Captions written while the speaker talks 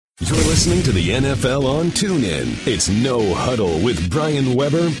You're listening to the NFL on TuneIn. It's No Huddle with Brian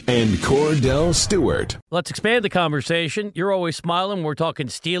Weber and Cordell Stewart. Let's expand the conversation. You're always smiling. We're talking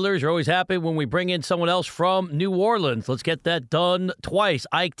Steelers. You're always happy when we bring in someone else from New Orleans. Let's get that done twice.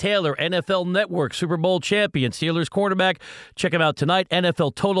 Ike Taylor, NFL Network, Super Bowl champion, Steelers quarterback. Check him out tonight.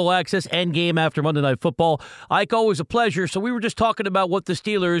 NFL Total Access, Endgame after Monday Night Football. Ike, always a pleasure. So we were just talking about what the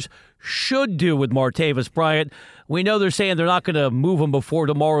Steelers should do with Martavis Bryant. We know they're saying they're not going to move him before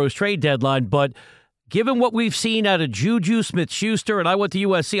tomorrow's trade deadline, but given what we've seen out of Juju Smith-Schuster, and I went to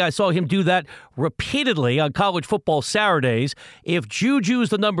USC, I saw him do that repeatedly on college football Saturdays. If Juju's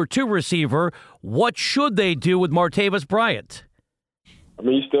the number 2 receiver, what should they do with Martavis Bryant? I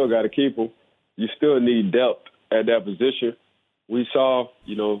mean, you still got to keep him. You still need depth at that position. We saw,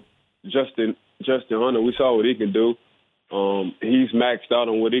 Justin Hunter, we saw what he can do. He's maxed out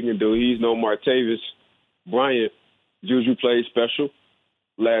on what he can do. He's no Martavis Bryant. Juju played special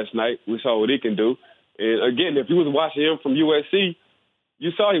last night. We saw what he can do. And, again, if you was watching him from USC,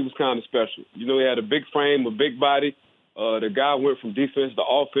 you saw he was kind of special. He had a big frame, a big body. The guy went from defense to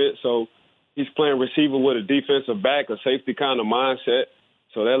offense, so he's playing receiver with a defensive back, a safety kind of mindset.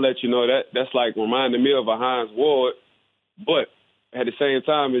 So that lets you know that's like reminding me of a Hines Ward. But at the same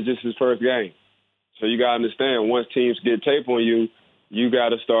time, it's just his first game. So you got to understand, once teams get tape on you, you got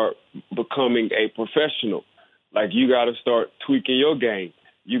to start becoming a professional. Like, you got to start tweaking your game.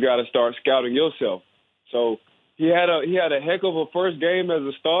 You got to start scouting yourself. So he had a heck of a first game as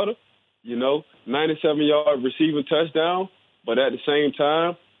a starter, 97-yard receiving touchdown. But at the same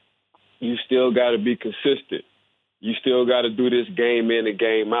time, you still got to be consistent. You still got to do this game in and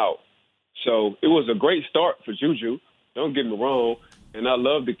game out. So it was a great start for Juju. Don't get me wrong. And I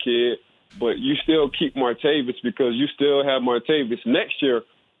love the kid. But you still keep Martavis because you still have Martavis next year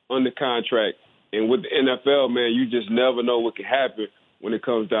under contract. And with the NFL, man, you just never know what can happen when it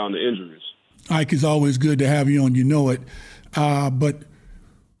comes down to injuries. Ike, it's always good to have you on. You know it. But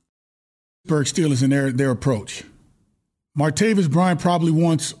Pittsburgh Steelers and their approach. Martavis Bryant probably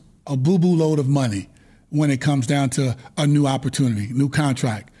wants a boo-boo load of money when it comes down to a new opportunity, new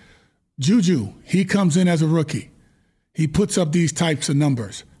contract. Juju, he comes in as a rookie. He puts up these types of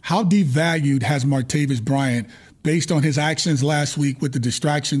numbers. How devalued has Martavis Bryant based on his actions last week with the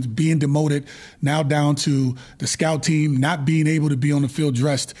distractions, being demoted, now down to the scout team, not being able to be on the field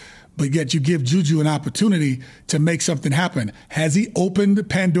dressed, but yet you give Juju an opportunity to make something happen? Has he opened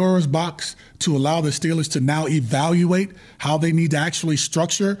Pandora's box to allow the Steelers to now evaluate how they need to actually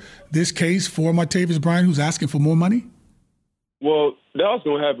structure this case for Martavis Bryant, who's asking for more money? Well, that was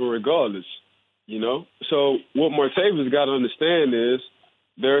going to happen regardless, So what Martavis got to understand is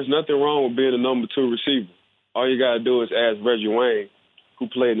there's nothing wrong with being a number 2 receiver. All you got to do is ask Reggie Wayne, who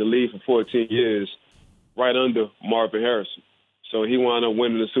played in the league for 14 years, right under Marvin Harrison. So he wound up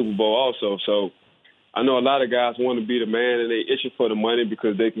winning the Super Bowl also. So I know a lot of guys want to be the man, and they itching for the money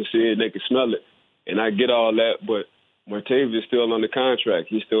because they can see it, they can smell it. And I get all that, but Martavis is still under contract.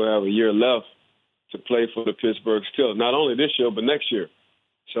 He still have a year left to play for the Pittsburgh Steelers, not only this year, but next year.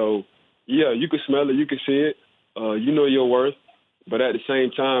 So, yeah, you can smell it, you can see it. You know your worth. But at the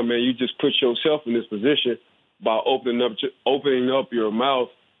same time, man, you just put yourself in this position by opening up your mouth,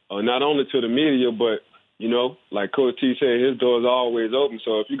 not only to the media, but, like Coach T said, his door is always open.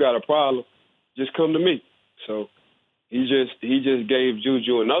 So if you got a problem, just come to me. So he just gave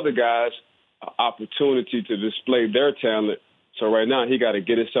Juju and other guys an opportunity to display their talent. So right now he got to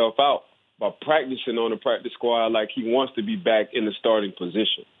get himself out by practicing on the practice squad like he wants to be back in the starting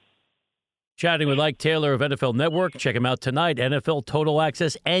position. Chatting with Ike Taylor of NFL Network. Check him out tonight. NFL Total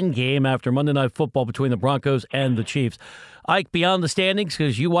Access Endgame after Monday Night Football between the Broncos and the Chiefs. Ike, beyond the standings,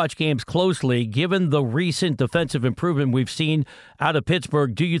 because you watch games closely, given the recent defensive improvement we've seen out of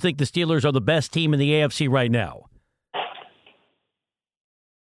Pittsburgh, do you think the Steelers are the best team in the AFC right now?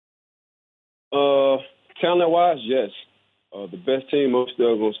 Talent-wise, yes. The best team I'm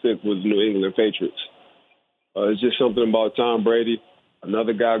still going to stick with the New England Patriots. It's just something about Tom Brady.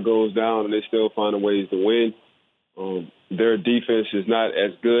 Another guy goes down, and they still find a ways to win. Their defense is not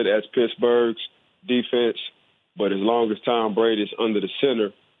as good as Pittsburgh's defense, but as long as Tom Brady is under the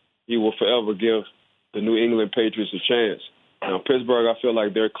center, he will forever give the New England Patriots a chance. Now, Pittsburgh, I feel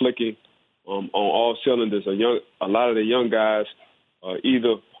like they're clicking on all cylinders. A lot of the young guys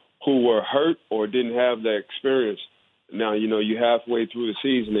either who were hurt or didn't have that experience. Now, you halfway through the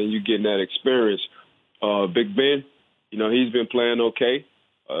season and you're getting that experience. Big Ben, he's been playing okay.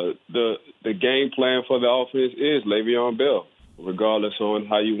 The game plan for the offense is Le'Veon Bell, regardless on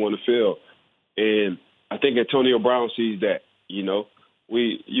how you want to feel. And I think Antonio Brown sees that, You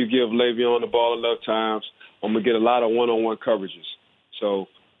give Le'Veon the ball enough times, I'm going to get a lot of one-on-one coverages. So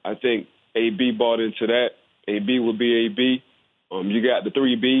I think AB bought into that. AB will be AB. You got the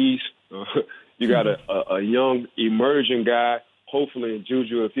 3 Bs. You got a young, emerging guy, hopefully in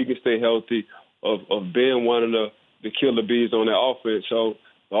Juju, if he can stay healthy, of being one of the killer bees on that offense. So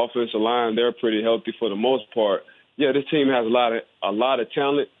the offensive line, they're pretty healthy for the most part. Yeah, this team has a lot of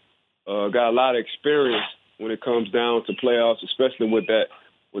talent, got a lot of experience when it comes down to playoffs, especially with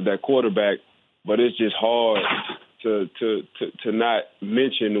that quarterback. But it's just hard to not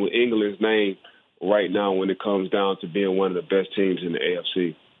mention New England's name right now when it comes down to being one of the best teams in the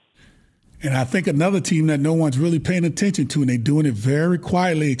AFC. And I think another team that no one's really paying attention to, and they're doing it very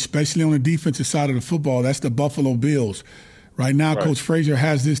quietly, especially on the defensive side of the football, that's the Buffalo Bills. Right now, Coach Frazier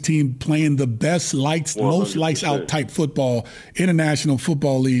has this team playing the best most lights-out type football in the National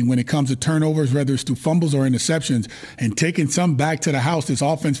Football League when it comes to turnovers, whether it's through fumbles or interceptions, and taking some back to the house. This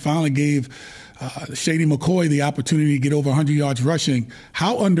offense finally gave Shady McCoy the opportunity to get over 100 yards rushing.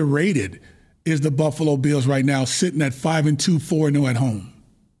 How underrated is the Buffalo Bills right now, sitting at 5-2, 4-0 at home?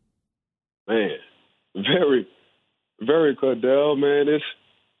 Man, very, very Cordell, man.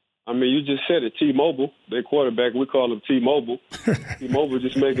 You just said it, T-Mobile. Their quarterback, we call him T-Mobile. T-Mobile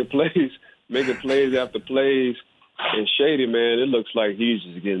just making plays after plays. And Shady, man, it looks like he's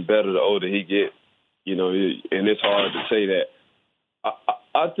just getting better the older he gets. And it's hard to say that.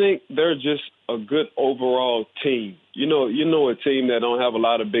 I think they're just a good overall team. You know a team that don't have a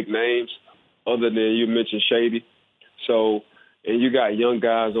lot of big names other than you mentioned Shady. So, and you got young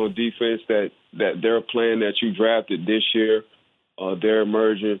guys on defense that they're playing that you drafted this year. They're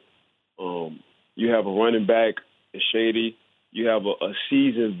emerging. You have a running back in Shady. You have a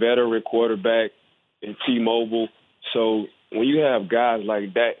seasoned veteran quarterback in T-Mobile. So when you have guys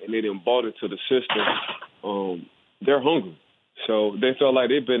like that and they done bought into the system, they're hungry. So they felt like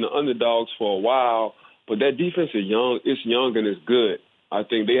they've been the underdogs for a while, but that defense is young. It's young and it's good. I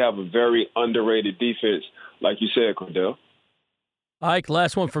think they have a very underrated defense, like you said, Cordell. Ike,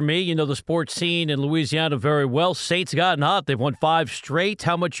 last one for me. You know the sports scene in Louisiana very well. Saints gotten hot. They've won 5 straight.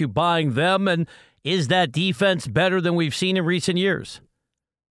 How much you buying them? And is that defense better than we've seen in recent years?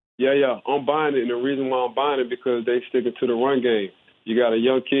 Yeah. I'm buying it. And the reason why I'm buying it because they sticking to the run game. You got a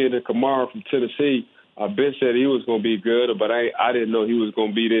young kid in Kamara from Tennessee. Ben said he was going to be good, but I didn't know he was going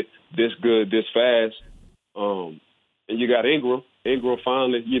to be this good, this fast. And you got Ingram. Ingram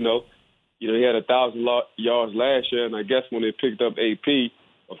finally, he had 1,000 yards last year, and I guess when they picked up AP,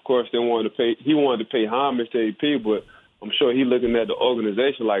 of course he wanted to pay homage to AP, but I'm sure he's looking at the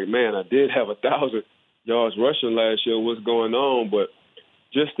organization like, man, I did have 1,000 yards rushing last year. What's going on? But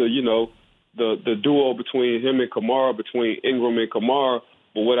just the duo between him and Kamara, between Ingram and Kamara.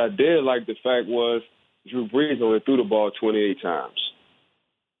 But what I did like the fact was Drew Brees only threw the ball 28 times.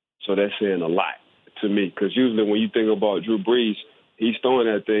 So that's saying a lot to me, because usually when you think about Drew Brees, he's throwing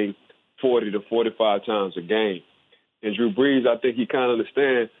that thing 40 to 45 times a game. And Drew Brees, I think he kind of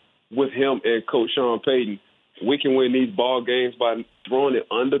understands with him and Coach Sean Payton, we can win these ball games by throwing it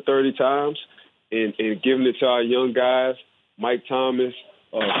under 30 times and giving it to our young guys, Mike Thomas,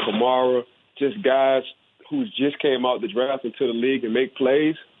 Kamara, just guys who just came out the draft into the league and make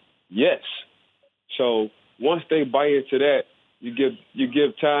plays. Yes. So once they buy into that, you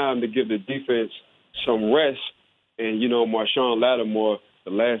give time to give the defense some rest. And, Marshawn Lattimore,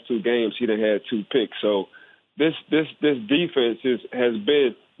 the last 2 games, he done had 2 picks. So this defense has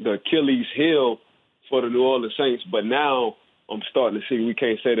been the Achilles heel for the New Orleans Saints. But now I'm starting to see we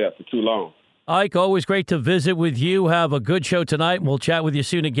can't say that for too long. Ike, always great to visit with you. Have a good show tonight, and we'll chat with you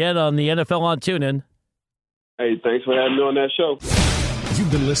soon again on the NFL on TuneIn. Hey, thanks for having me on that show.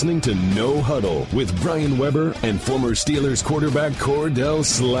 You've been listening to No Huddle with Brian Weber and former Steelers quarterback Cordell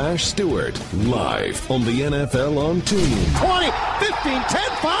 /Stewart. Live on the NFL on TuneIn. 20, 15,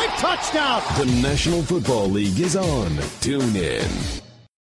 10, 5, touchdown. The National Football League is on TuneIn.